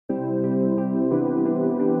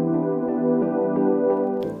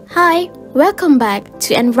Hi, welcome back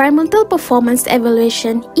to Environmental Performance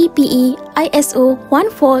Evaluation EPE ISO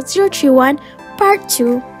 14031 Part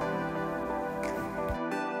 2.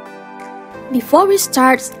 Before we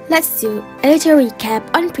start, let's do a little recap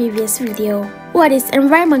on previous video. What is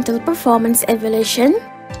Environmental Performance Evaluation?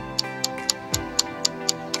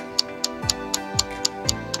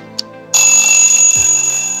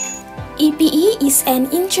 EPE is an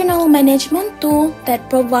internal management tool that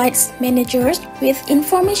provides managers with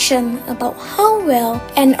information about how well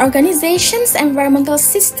an organization's environmental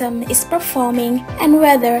system is performing and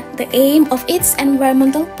whether the aim of its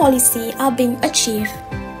environmental policy are being achieved.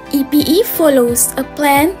 EPE follows a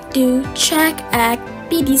plan, do, check, act,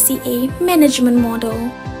 PDCA management model.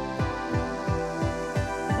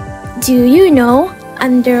 Do you know?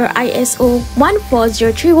 Under ISO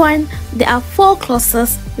 14031, there are 4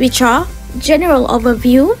 clauses which are General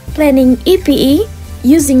Overview, Planning EPE,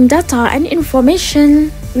 Using Data and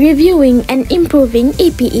Information, Reviewing and Improving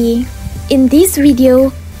EPE. In this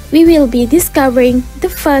video, we will be discovering the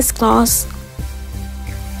first clause.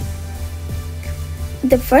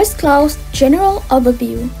 The first clause, General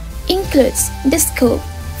Overview, includes the scope,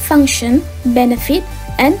 function, benefit,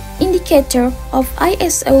 and indicator of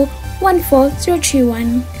ISO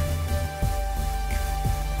 14031.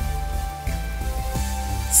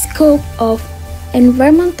 Scope of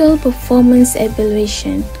Environmental Performance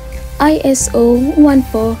Evaluation ISO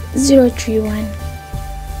 14031.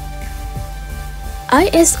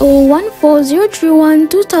 ISO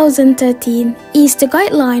 14031-2013 is the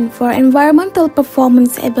guideline for environmental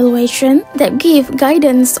performance evaluation that gives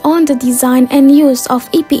guidance on the design and use of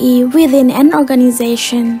EPE within an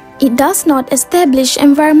organization. It does not establish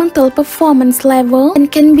environmental performance level and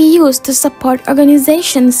can be used to support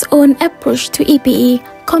organizations' own approach to EPE,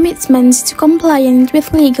 commitments to compliance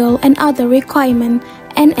with legal and other requirements,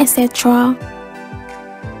 and etc.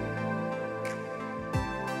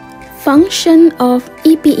 Function of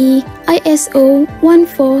EPE ISO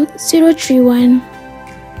 14031.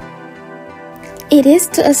 It is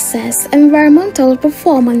to assess environmental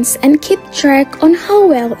performance and keep track on how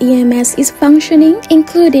well EMS is functioning,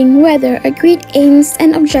 including whether agreed aims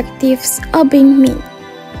and objectives are being met.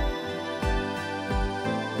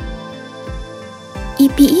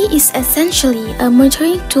 EPE is essentially a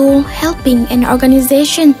monitoring tool helping an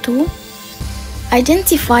organization to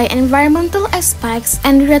identify environmental aspects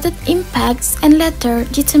and related impacts and later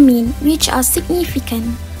determine which are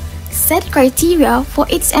significant, set criteria for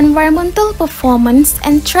its environmental performance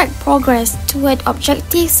and track progress toward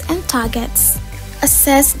objectives and targets,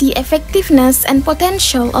 assess the effectiveness and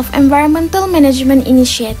potential of environmental management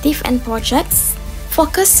initiatives and projects,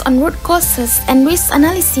 focus on root causes and risk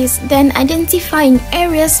analysis, then identifying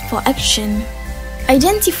areas for action.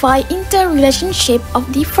 Identify interrelationship of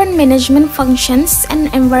different management functions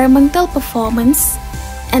and environmental performance.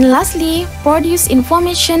 And lastly, produce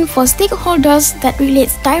information for stakeholders that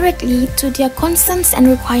relates directly to their concerns and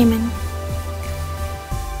requirements.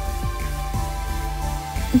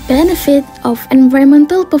 Benefit of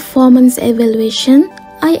Environmental Performance Evaluation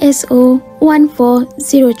ISO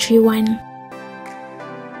 14031.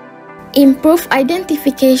 Improve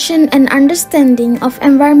identification and understanding of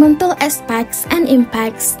environmental aspects and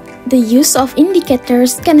impacts. The use of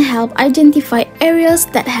indicators can help identify areas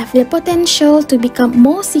that have the potential to become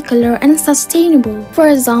more circular and sustainable. For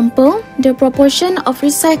example, the proportion of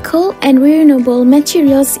recycled and renewable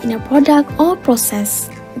materials in a product or process.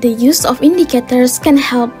 The use of indicators can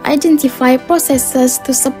help identify processes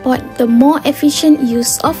to support the more efficient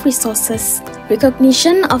use of resources.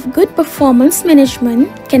 Recognition of good performance management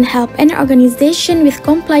can help an organization with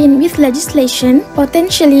compliance with legislation,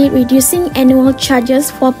 potentially reducing annual charges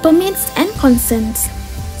for permits and consents.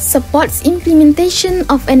 Supports implementation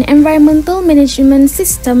of an environmental management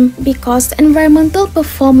system because environmental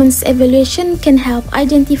performance evaluation can help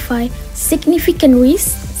identify significant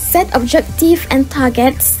risks, set objectives and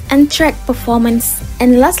targets, and track performance.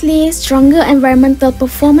 And lastly, stronger environmental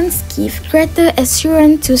performance gives greater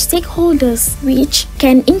assurance to stakeholders, which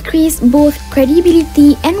can increase both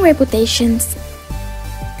credibility and reputations.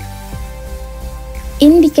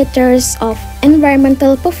 Indicators of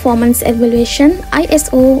Environmental Performance Evaluation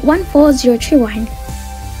ISO 14031.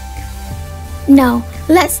 Now,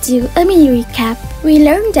 let's do a mini recap. We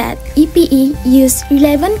learned that EPE used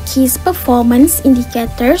relevant key performance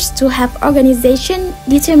indicators to help organizations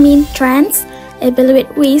determine trends, evaluate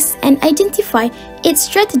risks, and identify its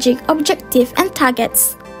strategic objectives and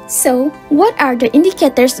targets. So, what are the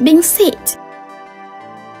indicators being set?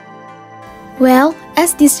 Well,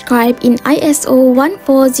 as described in ISO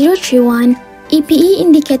 14031, EPE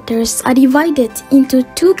indicators are divided into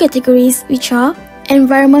 2 categories which are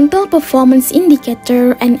Environmental Performance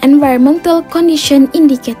Indicator and Environmental Condition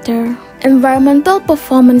Indicator. Environmental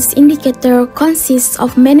Performance Indicator consists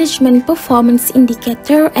of Management Performance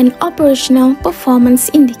Indicator and Operational Performance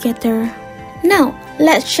Indicator. Now,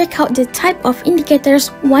 let's check out the type of indicators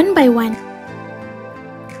one by one.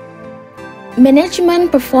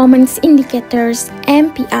 Management Performance Indicators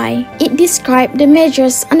 (MPI). It describes the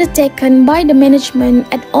measures undertaken by the management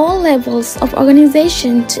at all levels of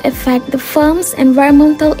organization to affect the firm's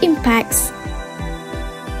environmental impacts.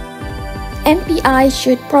 MPI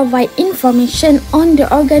should provide information on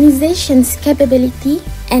the organization's capability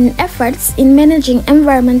and efforts in managing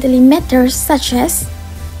environmental matters such as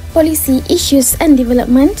policy issues and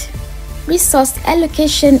development, resource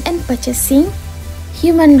allocation and purchasing,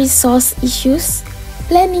 human resource issues,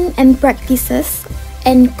 planning and practices,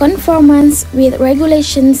 and conformance with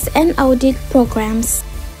regulations and audit programs.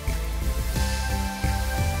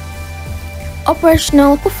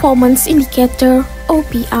 Operational Performance Indicator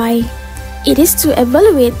 (OPI). It is to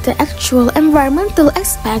evaluate the actual environmental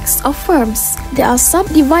aspects of firms. They are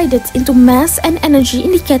subdivided into mass and energy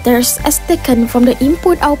indicators as taken from the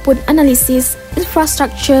input-output analysis,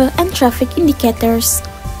 infrastructure, and traffic indicators.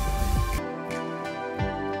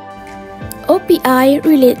 OPI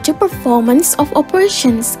relate to performance of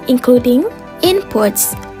operations, including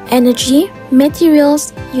inputs, energy,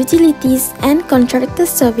 materials, utilities, and contracted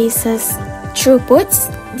services,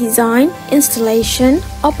 throughputs, design, installation,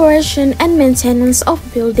 operation and maintenance of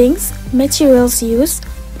buildings, materials used,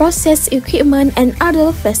 process equipment and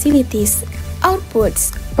other facilities,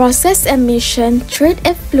 outputs, process emission, trade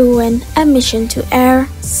effluent, emission to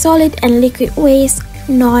air, solid and liquid waste,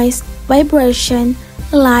 noise, vibration,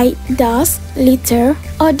 light, dust, litter,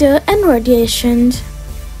 odor, and radiation.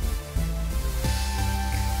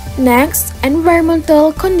 Next,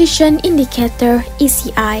 Environmental Condition Indicator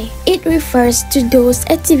 (ECI). It refers to those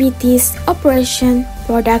activities, operation,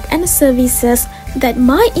 product, and services that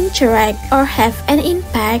might interact or have an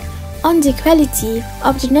impact on the quality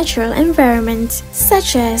of the natural environment,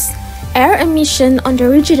 such as air emission on the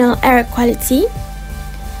regional air quality,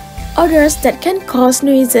 odors that can cause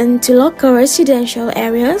nuisance to local residential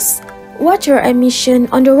areas, water emission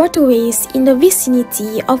on the waterways in the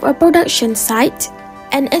vicinity of a production site,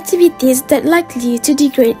 and activities that likely to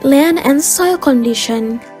degrade land and soil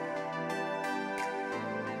condition.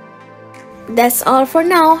 That's all for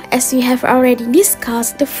now, as we have already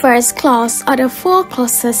discussed the first clause or the 4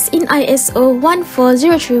 clauses in ISO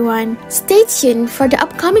 14031. Stay tuned for the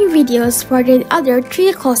upcoming videos for the other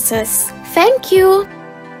 3 clauses. Thank you!